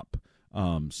the top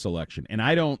selection, and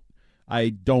I don't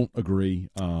agree.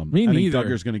 Me I neither. think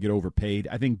Duggar's going to get overpaid.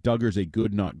 I think Duggar's a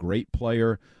good, not great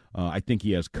player. I think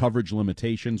he has coverage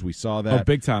limitations. We saw that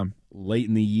big time late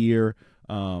in the year.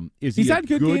 He's had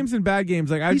good games and bad games.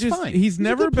 Like he's fine. He's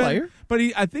never a good been, player. but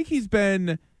I think he's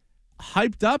been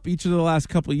hyped up each of the last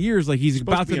couple of years. Like he's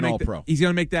about to be an make all-pro. He's going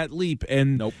to make that leap.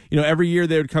 And Nope. Every year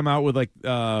they would come out with like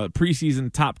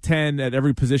preseason top 10 at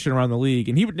every position around the league,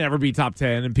 and he would never be top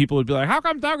 10. And people would be like, "How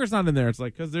come Duggar's not in there?" It's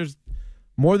like because there's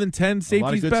more than 10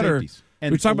 safeties better. Safeties.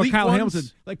 And we're talking about Kyle ones,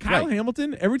 Hamilton. Like Kyle right.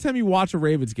 Hamilton, every time you watch a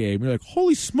Ravens game, you're like,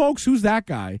 "Holy smokes, who's that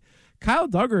guy?" Kyle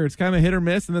Duggar, it's kind of hit or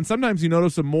miss, and then sometimes you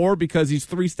notice him more because he's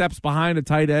 3 steps behind a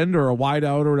tight end or a wide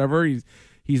out or whatever.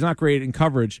 He's not great in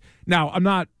coverage. Now, I'm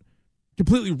not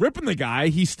completely ripping the guy.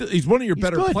 He's one of your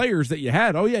better players that you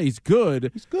had. Oh, yeah, he's good.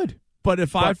 He's good. But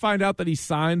if I find out that he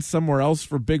signed somewhere else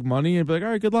for big money, I'd be like, all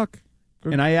right, good luck.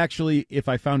 And I actually, if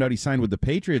I found out he signed with the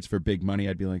Patriots for big money,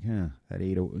 I'd be like,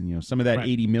 some of that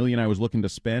 $80 million I was looking to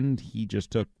spend, he just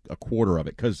took a quarter of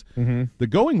it. Because the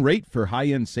going rate for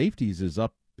high-end safeties is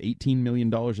up $18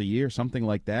 million a year, something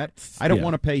like that. I don't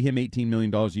want to pay him $18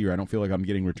 million a year. I don't feel like I'm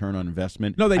getting return on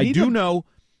investment. No, I do know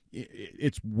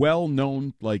it's well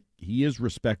known, like he is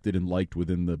respected and liked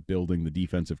within the building, the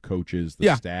defensive coaches,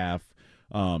 the staff.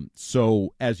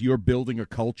 So as you're building a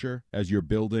culture, as you're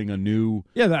building a new...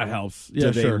 Yeah, that helps.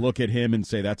 Yeah, do they look at him and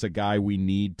say, that's a guy we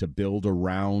need to build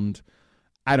around?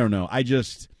 I don't know.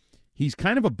 He's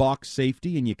kind of a box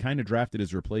safety, and you kind of drafted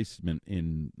his replacement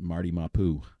in Marty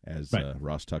Mapu, as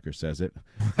Ross Tucker says it.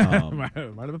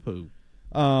 Marty Mapu.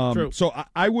 So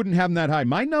I wouldn't have him that high.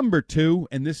 My number 2,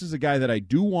 and this is a guy that I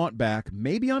do want back,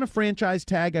 maybe on a franchise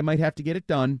tag, I might have to get it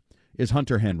done, is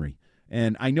Hunter Henry.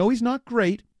 And I know he's not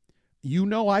great.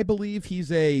 I believe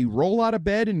he's a roll out of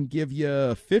bed and give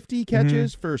you 50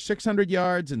 catches for 600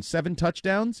 yards and 7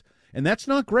 touchdowns. And that's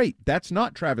not great. That's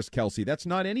not Travis Kelce. That's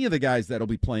not any of the guys that'll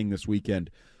be playing this weekend.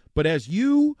 But as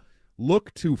you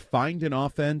look to find an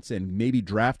offense and maybe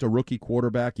draft a rookie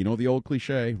quarterback, the old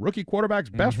cliche, rookie quarterback's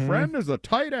best friend is a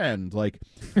tight end. Like,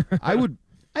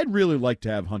 I'd really like to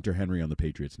have Hunter Henry on the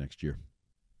Patriots next year.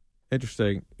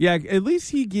 Interesting. Yeah, at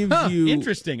least he gives you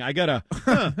interesting. I got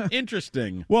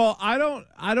interesting. Well, I don't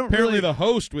Apparently really, the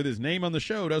host with his name on the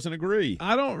show doesn't agree.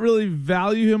 I don't really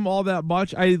value him all that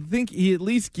much. I think he at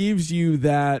least gives you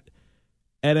that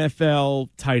NFL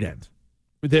tight end.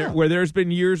 Where there's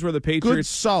been years where the Patriots good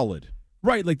solid.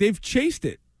 Right, like they've chased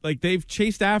it. Like they've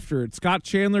chased after it. Scott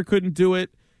Chandler couldn't do it.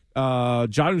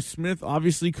 Jonnu Smith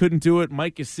obviously couldn't do it.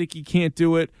 Mike Gesicki can't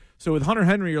do it. So with Hunter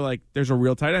Henry, you're like, there's a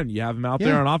real tight end. You have him out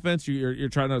there on offense. You're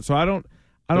trying to. So I don't.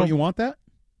 Don't you want that?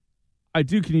 I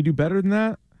do. Can you do better than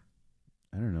that?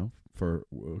 I don't know.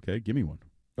 Okay, give me one.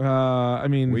 I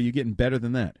mean, where are you getting better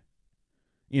than that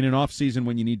in an off season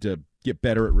when you need to get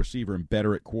better at receiver and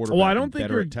better at quarterback? Well, I don't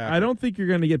think you're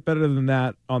going to get better than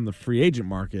that on the free agent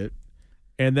market.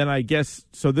 And then I guess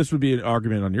so. This would be an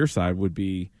argument on your side. Would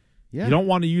be. Yeah. You don't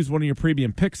want to use one of your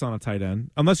premium picks on a tight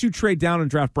end unless you trade down and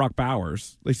draft Brock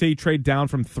Bowers. They say you trade down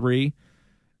from 3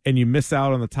 and you miss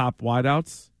out on the top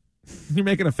wideouts. You're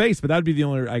making a face, but that would be the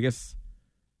only, I guess.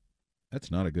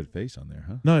 That's not a good face on there,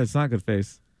 huh? No, it's not a good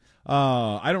face.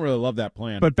 I don't really love that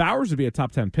plan. But Bowers would be a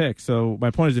top 10 pick. So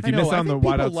my point is if you miss out on the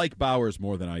wideouts. People like Bowers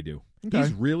more than I do. Okay.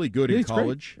 He's really good in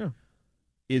college. Yeah.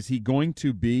 Is he going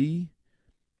to be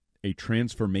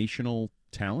transformational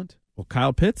talent? Well,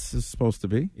 Kyle Pitts is supposed to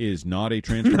be. Is not a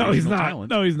transformational talent.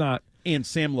 No, he's not. And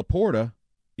Sam Laporta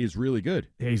is really good.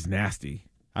 He's nasty.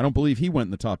 I don't believe he went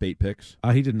in the top 8 picks.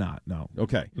 He did not, no.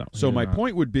 Okay. No, so my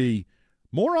point would be,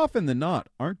 more often than not,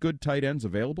 aren't good tight ends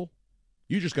available?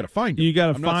 You just got to find them. You got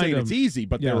to find them. I'm not saying it's easy,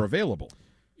 but they're available.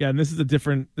 Yeah, and this is a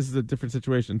different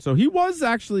situation. So he was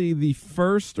actually the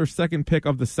first or second pick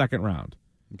of the second round.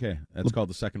 Okay, that's called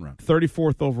the second round.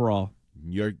 34th overall.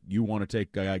 You want to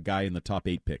take a guy in the top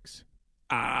 8 picks?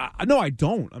 No, I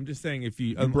don't. I'm just saying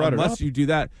unless you do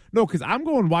that. No, because I'm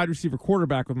going wide receiver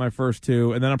quarterback with my first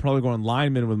 2, and then I'm probably going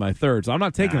lineman with my third. So I'm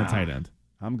not taking a tight end.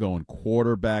 I'm going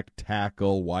quarterback,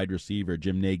 tackle, wide receiver.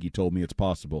 Jim Nagy told me it's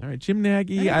possible. All right, Jim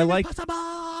Nagy. I like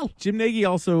possible. Jim Nagy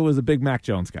also was a big Mac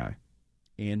Jones guy.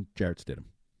 And Jarrett Stidham.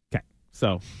 Okay,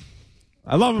 so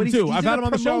I love him too. I've had him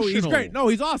on the show. He's great. No,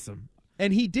 he's awesome.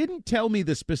 And he didn't tell me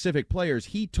the specific players.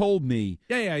 He told me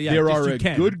there are a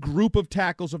good group of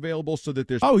tackles available so that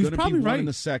there's going to be one in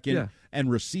the second. Yeah. And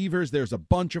receivers, there's a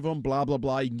bunch of them, blah, blah,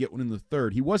 blah. You can get one in the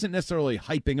third. He wasn't necessarily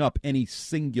hyping up any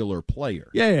singular player.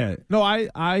 Yeah. No,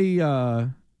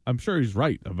 I'm sure he's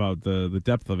right about the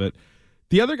depth of it.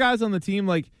 The other guys on the team,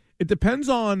 like, it depends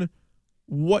on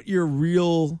what your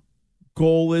real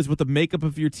goal is, what the makeup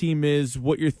of your team is,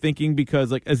 what you're thinking,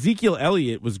 because like Ezekiel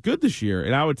Elliott was good this year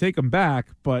and I would take him back,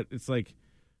 but it's like,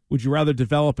 would you rather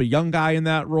develop a young guy in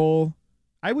that role?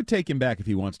 I would take him back if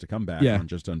he wants to come back on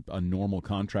just a normal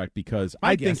contract, because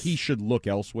I think he should look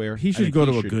elsewhere. He should go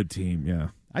to a good team, yeah.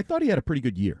 I thought he had a pretty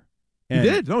good year. He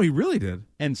did. No, he really did.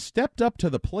 And stepped up to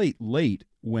the plate late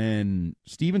when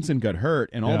Stevenson got hurt,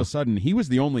 and all of a sudden he was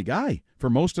the only guy for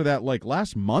most of that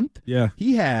last month. Yeah.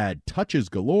 He had touches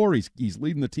galore. He's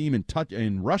leading the team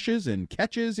in rushes and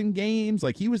catches in games.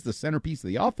 Like, he was the centerpiece of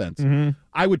the offense. Mm-hmm.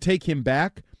 I would take him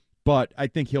back, but I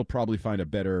think he'll probably find a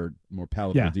better, more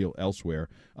palatable deal elsewhere.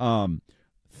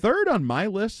 Third on my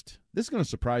list, this is going to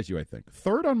surprise you, I think.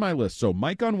 Third on my list. So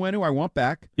Mike Onwenu, I want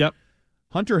back. Yep.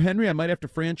 Hunter Henry, I might have to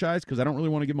franchise because I don't really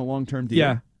want to give him a long-term deal.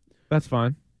 Yeah, that's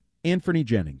fine. Anthony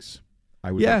Jennings.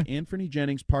 I would make Anthony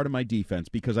Jennings part of my defense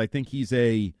because I think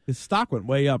his stock went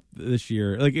way up this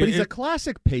year. But he's a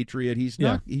classic Patriot. He's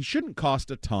not. He shouldn't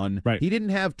cost a ton. Right. He didn't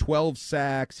have 12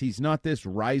 sacks. He's not this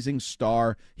rising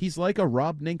star. He's like a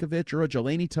Rob Ninkovich or a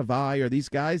Jelani Tavai or these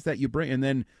guys that you bring and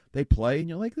then they play and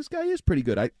you're like, this guy is pretty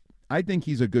good. I think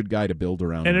he's a good guy to build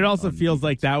around. And it also feels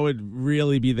like that would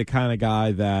really be the kind of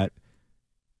guy that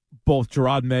both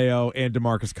Gerard Mayo and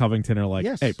DeMarcus Covington are like,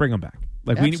 hey, bring him back.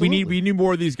 Like we need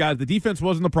more of these guys. The defense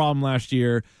wasn't the problem last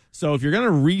year. So if you're going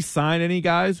to re-sign any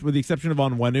guys, with the exception of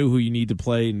Onwenu, who you need to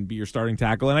play and be your starting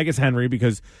tackle, and I guess Henry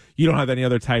because you don't have any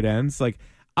other tight ends, like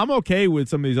I'm okay with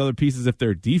some of these other pieces if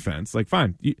they're defense. Like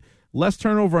fine, less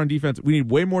turnover on defense. We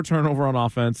need way more turnover on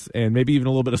offense and maybe even a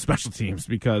little bit of special teams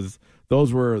because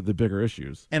those were the bigger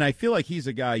issues. And I feel like he's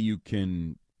a guy you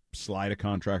can slide a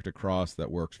contract across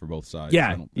that works for both sides. Yeah,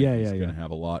 I don't think he's going to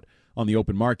have a lot on the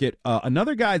open market.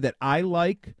 Another guy that I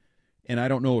like, and I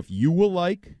don't know if you will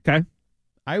like. Okay.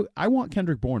 I want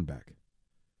Kendrick Bourne back.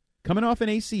 Coming off an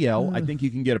ACL, I think you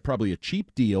can get probably a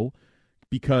cheap deal,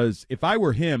 because if I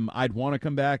were him, I'd want to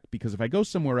come back, because if I go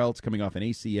somewhere else coming off an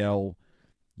ACL,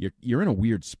 you're in a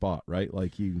weird spot, right?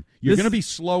 Like you're going to be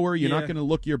slower, you're not going to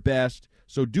look your best.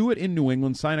 So do it in New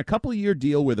England, sign a couple-year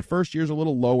deal where the first year's a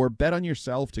little lower, bet on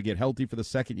yourself to get healthy for the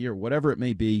second year, whatever it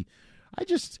may be.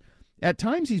 At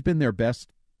times he's been their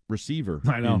best receiver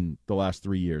in the last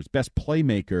 3 years, best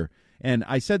playmaker. And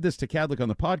I said this to Cadlick on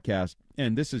the podcast,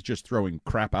 and this is just throwing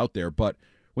crap out there, but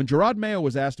when Gerard Mayo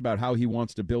was asked about how he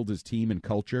wants to build his team and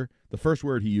culture, the first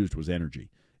word he used was energy.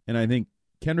 And I think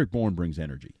Kendrick Bourne brings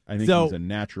energy. I think he's a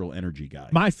natural energy guy.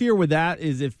 My fear with that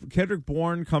is if Kendrick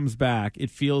Bourne comes back,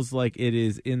 it feels like it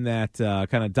is in that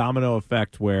kind of domino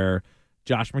effect where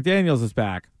Josh McDaniels is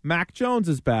back, Mac Jones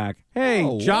is back.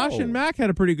 Hey, Josh and Mac had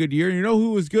a pretty good year. You know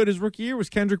who was good his rookie year was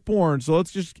Kendrick Bourne. So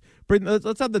let's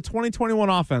have the 2021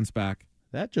 offense back.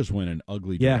 That just went an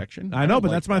ugly direction. I know,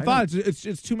 but that's my thought.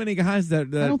 It's too many guys that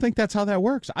I don't think that's how that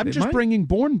works. I'm just bringing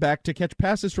Bourne back to catch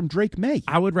passes from Drake May.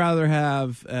 I would rather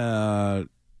have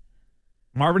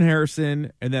Marvin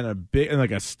Harrison and then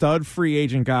a stud free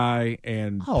agent guy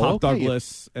and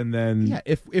Douglas, and then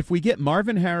if we get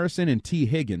Marvin Harrison and T.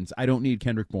 Higgins, I don't need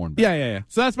Kendrick Bourne back. Yeah.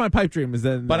 So that's my pipe dream. Is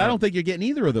then, but I don't think you're getting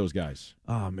either of those guys.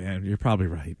 Oh man, you're probably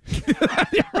right.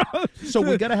 So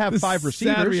we got to have 5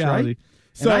 receivers, right?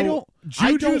 So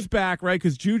Juju's back, right?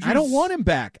 Because Juju, I don't want him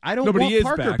back. I don't want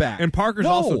Parker back. And Parker's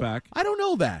also back. I don't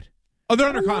know that. Oh, they're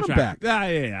under contract.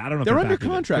 Yeah. I don't know. They're under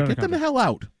contract. Get them the hell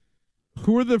out.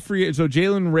 Who are the free agents? So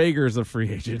Jalen Reagor's a free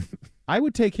agent. I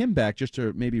would take him back just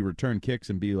to maybe return kicks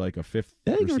and be like a 5th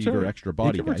receiver, extra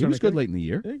body guy. He was good late in the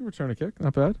year. Yeah, he can return a kick.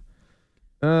 Not bad.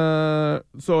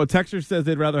 So a texter says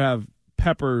they'd rather have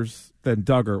Peppers than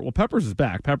Duggar. Well, Peppers is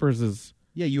back. Peppers is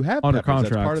you have under Peppers.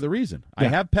 Contract. That's part of the reason. Yeah. I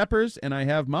have Peppers and I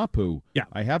have Mapu. Yeah.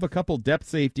 I have a couple depth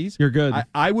safeties. You're good.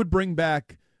 I would bring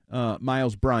back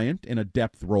Miles Bryant in a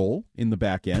depth role in the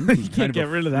back end. You can't get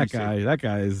rid of that guy. That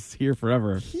guy is here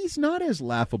forever. He's not as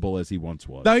laughable as he once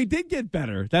was. No, he did get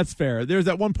better. That's fair. There's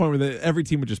that one point where every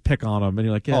team would just pick on him, and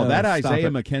you're like, that Isaiah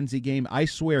McKenzie game, I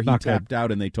swear he tapped out,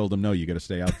 and they told him, no, you got to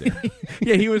stay out there.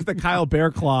 Yeah, he was the Kyle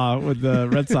Bearclaw with the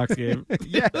Red Sox game.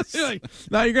 Yes. You're like,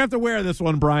 no, you're going to have to wear this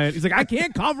one, Bryant. He's like, I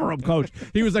can't cover him, coach.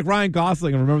 He was like Ryan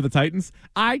Gosling, and remember the Titans?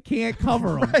 I can't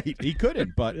cover him. Right, he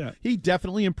couldn't, but he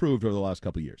definitely improved over the last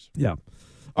couple of years. Yeah.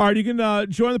 All right, you can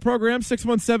join the program,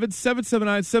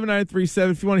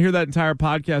 617-779-7937. If you want to hear that entire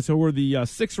podcast, over the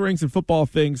 6 rings and football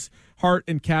things, Hart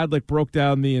and Cadlick broke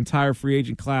down the entire free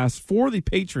agent class for the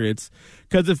Patriots.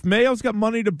 Because if Mayo's got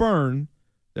money to burn,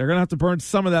 they're going to have to burn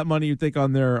some of that money, you think,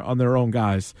 on their own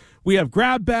guys. We have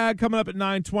Grab Bag coming up at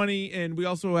 9:20, and we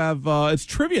also have it's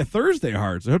Trivia Thursday,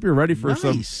 Hart. So I hope you're ready for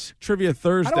some Trivia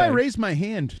Thursday. How do I raise my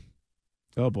hand?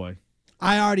 Oh, boy.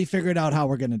 I already figured out how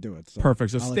we're going to do it. So perfect.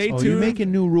 So stay tuned. You're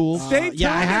making new rules. Stay tuned.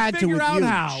 Yeah, I had to with you,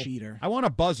 how. cheater. I want a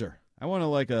buzzer. I want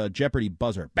a Jeopardy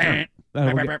buzzer. Or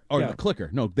the clicker.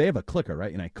 No, they have a clicker,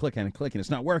 right? And I click and it's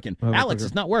not working. Alex,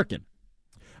 it's not working.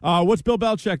 What's Bill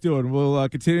Belichick doing? We'll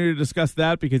continue to discuss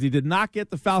that because he did not get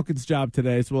the Falcons job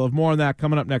today. So we'll have more on that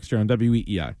coming up next year on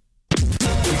WEEI.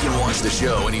 You can watch the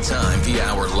show anytime via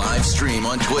our live stream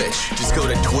on Twitch. Just go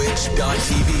to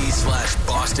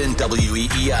twitch.tv/Boston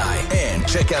WEEI and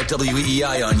check out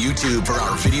WEEI on YouTube for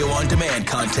our video on demand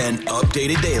content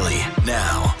updated daily.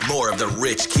 Now, more of the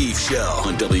Rich Keefe Show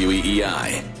on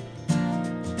WEEI.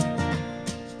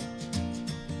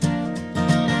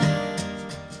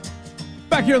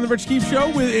 Back here on the Rich Keefe Show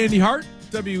with Andy Hart,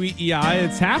 WEEI.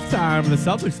 It's halftime in the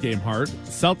Celtics game, Hart.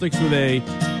 Celtics with a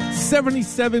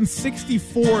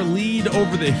 77-64 lead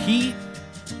over the Heat,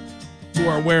 who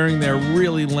are wearing their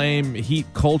really lame Heat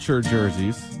culture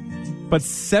jerseys. But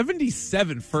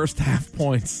 77 first half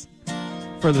points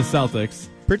for the Celtics.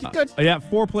 Pretty good.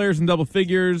 4 players in double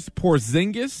figures.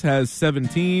 Porzingis has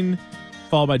 17,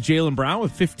 followed by Jaylen Brown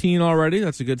with 15 already.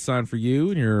 That's a good sign for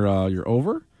you, and you're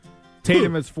over.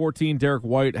 Tatum has 14. Derek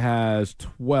White has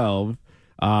 12.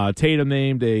 Tatum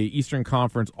named a Eastern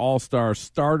Conference All-Star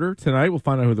starter tonight. We'll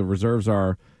find out who the reserves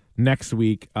are next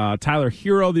week. Tyler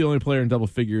Hero, the only player in double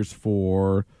figures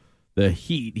for the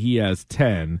Heat. He has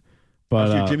 10.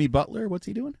 But your Jimmy Butler, what's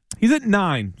he doing? He's at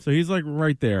 9, so he's like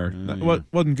right there.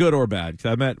 Wasn't good or bad.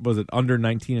 Because I meant, was it under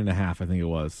 19.5? I think it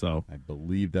was. So I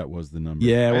believe that was the number.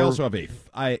 Yeah, I also have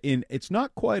it's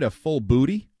not quite a full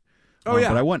booty. Oh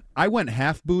yeah, but I went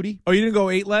half booty. Oh, you didn't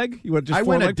go 8 leg? You went just I 4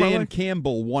 went leg a Dan parlay?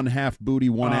 Campbell 1 half booty,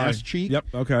 1 ass cheek. Yep.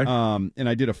 Okay. And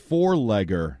I did a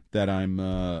 4-legger that I'm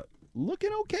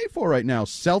looking okay for right now.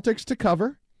 Celtics to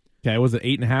cover. Okay. Was it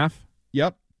 8.5?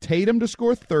 Yep. Tatum to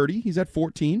score 30. He's at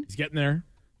 14. He's getting there.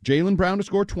 Jaylen Brown to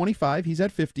score 25. He's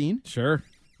at 15. Sure.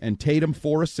 And Tatum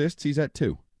 4 assists. He's at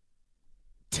 2.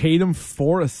 Tatum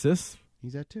 4 assists.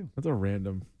 He's at 2. That's a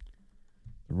random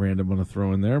one to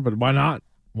throw in there, but why not?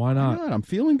 Why not? I'm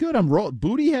feeling good.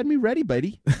 Booty had me ready,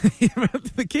 buddy.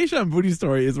 The Kayshon Boutte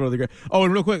story is one of the great. Oh,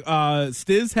 and real quick,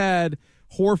 Stiz had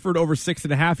Horford over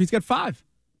 6.5. He's got 5.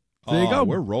 So there you go.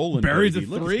 We're rolling. Barry's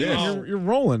baby. at 3, and you're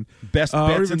rolling. Best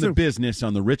bets in the business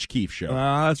on the Rich Keefe Show.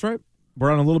 That's right.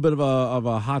 We're on a little bit of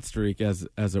a hot streak, as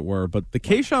it were. But the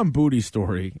Kayshon Boutte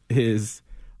story is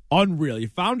unreal. You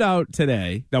found out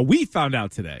today. Now, we found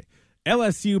out today.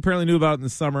 LSU apparently knew about it in the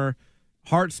summer.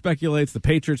 Hart speculates the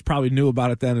Patriots probably knew about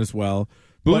it then as well.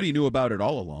 Boutte knew about it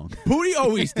all along. Boutte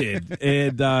always did.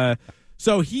 And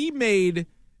so he made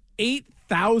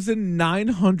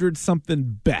 8,900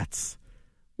 something bets,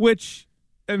 which,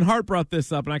 and Hart brought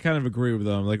this up, and I kind of agree with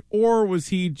him. Like, or was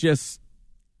he just,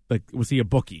 like, was he a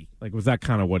bookie? Like, was that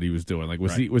kind of what he was doing? Like,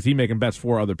 was he making bets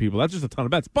for other people? That's just a ton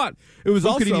of bets. But it was Who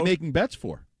also. could he be making bets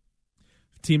for?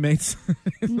 Teammates.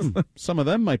 Some of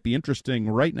them might be interesting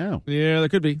right now. Yeah, there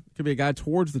could be. Could be a guy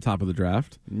towards the top of the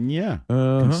draft. Yeah,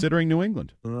 considering New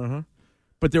England.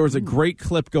 But there was a great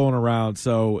clip going around.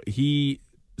 So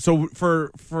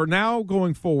for now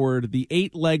going forward, the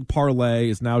 8-leg parlay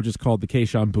is now just called the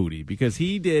Kayshon Boutte because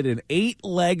he did an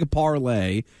 8-leg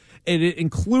parlay, and it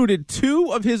included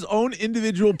 2 of his own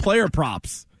individual player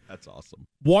props. That's awesome.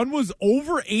 One was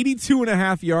over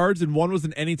 82.5 yards, and one was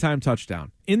an anytime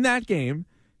touchdown. In that game,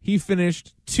 he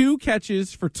finished 2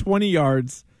 catches for 20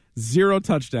 yards, 0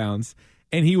 touchdowns,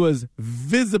 and he was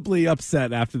visibly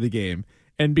upset after the game.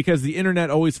 And because the internet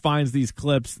always finds these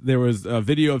clips, there was a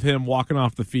video of him walking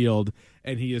off the field,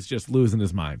 and he is just losing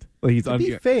his mind. Like to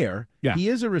be fair, he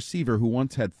is a receiver who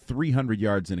once had 300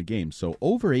 yards in a game, so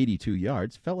over 82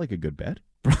 yards felt like a good bet.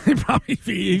 Probably,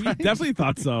 he definitely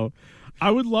thought so. I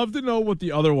would love to know what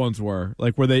the other ones were.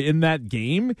 Like, were they in that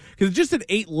game? Because it's just an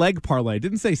 8-leg parlay. It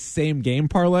didn't say same game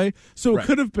parlay. So it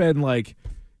could have been like,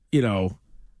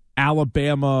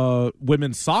 Alabama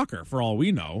women's soccer for all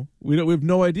we know. We have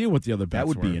no idea what the other bets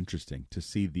were. That would be interesting to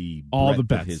see all the breadth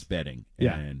bets of his betting.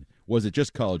 Yeah. And was it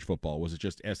just college football? Was it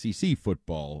just SEC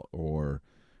football? Or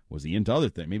was he into other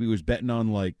things? Maybe he was betting on,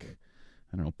 like,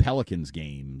 I don't know, Pelicans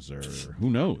games, or who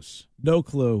knows? No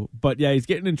clue. But, yeah, he's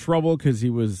getting in trouble because he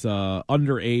was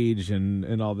underage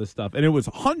and all this stuff. And it was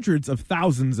hundreds of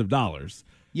thousands of dollars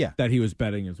that he was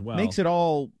betting as well. Makes it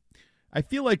all... I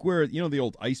feel like we're, the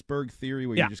old iceberg theory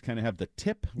where you just kind of have the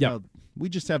tip. Yeah. Well, we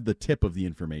just have the tip of the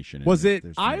information. Was it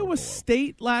Iowa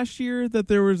State last year that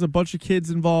there was a bunch of kids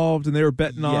involved and they were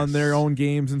betting on their own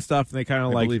games and stuff? And they kind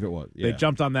of I believe it was. Yeah. They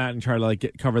jumped on that and tried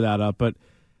to cover that up. But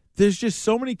there's just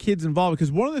so many kids involved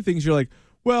because one of the things you're like,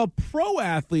 well, pro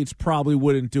athletes probably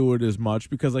wouldn't do it as much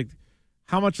because, like,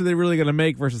 how much are they really going to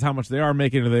make versus how much they are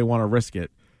making, or they want to risk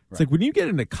it? It's like when you get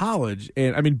into college,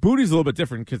 and I mean, Boutte's a little bit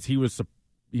different because he was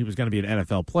going to be an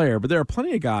NFL player, but there are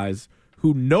plenty of guys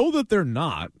who know that they're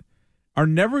not, are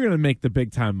never going to make the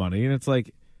big time money, and it's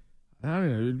like, I don't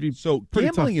know, it'd be so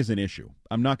gambling tough. Is an issue.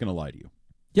 I'm not going to lie to you.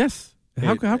 Yes,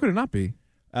 how could it not be?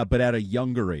 But at a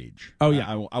younger age. Oh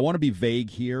yeah, I want to be vague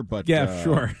here, but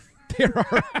sure. There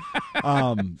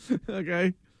are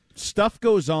okay. Stuff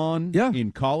goes on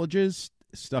in colleges.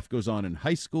 Stuff goes on in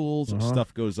high schools.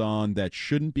 Stuff goes on that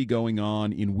shouldn't be going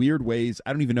on in weird ways.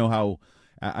 I don't even know how.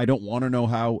 I don't want to know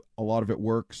how a lot of it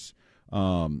works.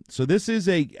 So this is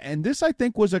this I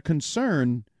think was a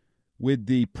concern with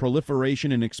the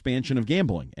proliferation and expansion of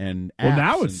gambling. And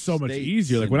now it's so much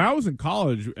easier. Like when I was in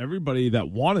college, everybody that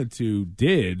wanted to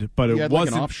did, but it wasn't like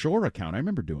an offshore account. I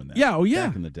remember doing that. Yeah,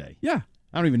 back in the day. Yeah,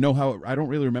 I don't even know how. I don't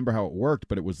really remember how it worked,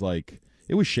 but it was like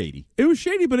it was shady. It was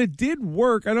shady, but it did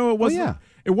work. I know it wasn't.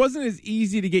 It wasn't as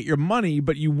easy to get your money,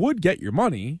 but you would get your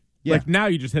money. Yeah. Like now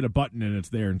you just hit a button and it's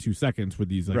there in 2 seconds with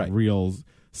these real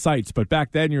sites. But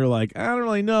back then you're like, I don't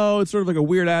really know. It's sort of like a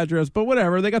weird address, but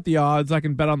whatever. They got the odds. I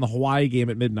can bet on the Hawaii game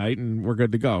at midnight and we're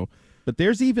good to go. But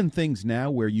there's even things now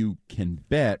where you can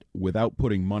bet without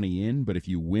putting money in, but if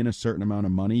you win a certain amount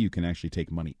of money, you can actually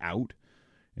take money out.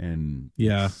 And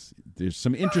there's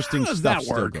some interesting stuff that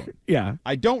still work? going. Yeah.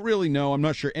 I don't really know. I'm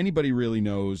not sure anybody really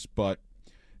knows, but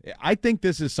I think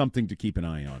this is something to keep an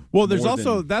eye on. Well, there's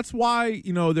also that's why,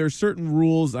 there's certain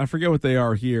rules. I forget what they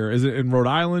are here. Is it in Rhode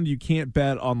Island? You can't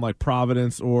bet on like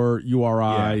Providence or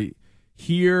URI. Yeah.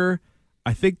 Here,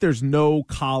 I think there's no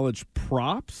college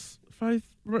props.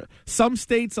 Some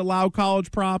states allow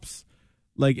college props.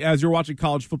 Like as you're watching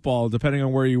college football, depending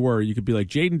on where you were, you could be like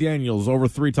Jaden Daniels over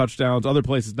 3 touchdowns. Other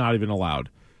places not even allowed.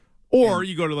 Or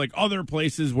you go to like other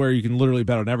places where you can literally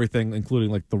bet on everything, including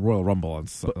like the Royal Rumble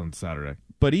on Saturday.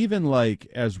 But even like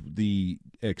as the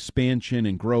expansion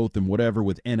and growth and whatever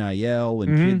with NIL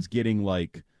and kids getting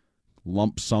like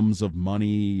lump sums of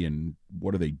money and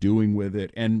what are they doing with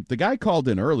it? And the guy called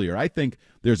in earlier. I think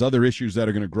there's other issues that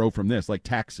are going to grow from this, like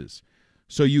taxes.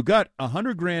 So you got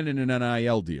 $100,000 in an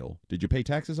NIL deal. Did you pay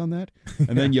taxes on that?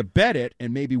 And then you bet it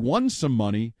and maybe won some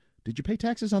money. Did you pay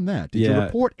taxes on that? Did you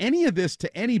report any of this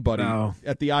to anybody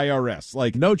at the IRS?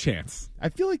 Like, no chance. I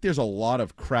feel like there's a lot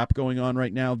of crap going on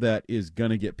right now that is going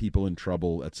to get people in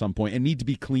trouble at some point and need to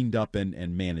be cleaned up and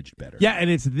managed better. Yeah, and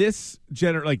it's this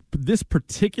this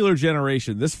particular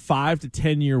generation, this 5 to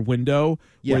 10 year window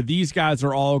where these guys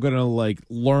are all going to like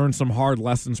learn some hard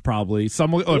lessons probably.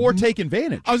 Some or take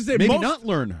advantage. I was going to say maybe not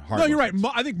learn hard. No, you're lessons.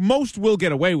 right. I think most will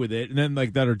get away with it, and then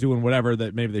like that are doing whatever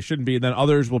that maybe they shouldn't be, and then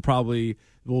others will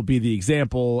be the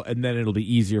example, and then it'll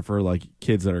be easier for like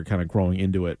kids that are kind of growing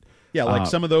into it. Yeah, like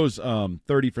some of those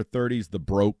 30 for 30s, the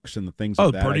Brokes and the things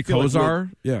like that. Bernie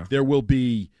Kosar. There will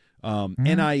be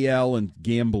NIL and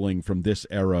gambling from this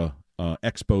era,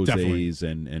 exposés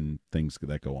and things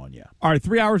that go on, All right,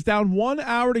 3 hours down, 1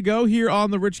 hour to go here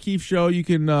on the Rich Keefe Show. You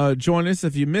can join us.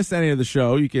 If you missed any of the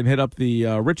show, you can hit up the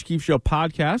Rich Keefe Show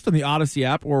podcast on the Odyssey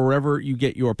app or wherever you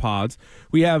get your pods.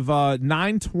 We have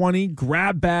 9:20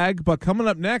 grab bag, but coming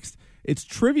up next, it's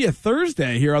Trivia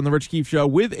Thursday here on the Rich Keefe Show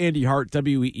with Andy Hart,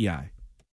 WEEI.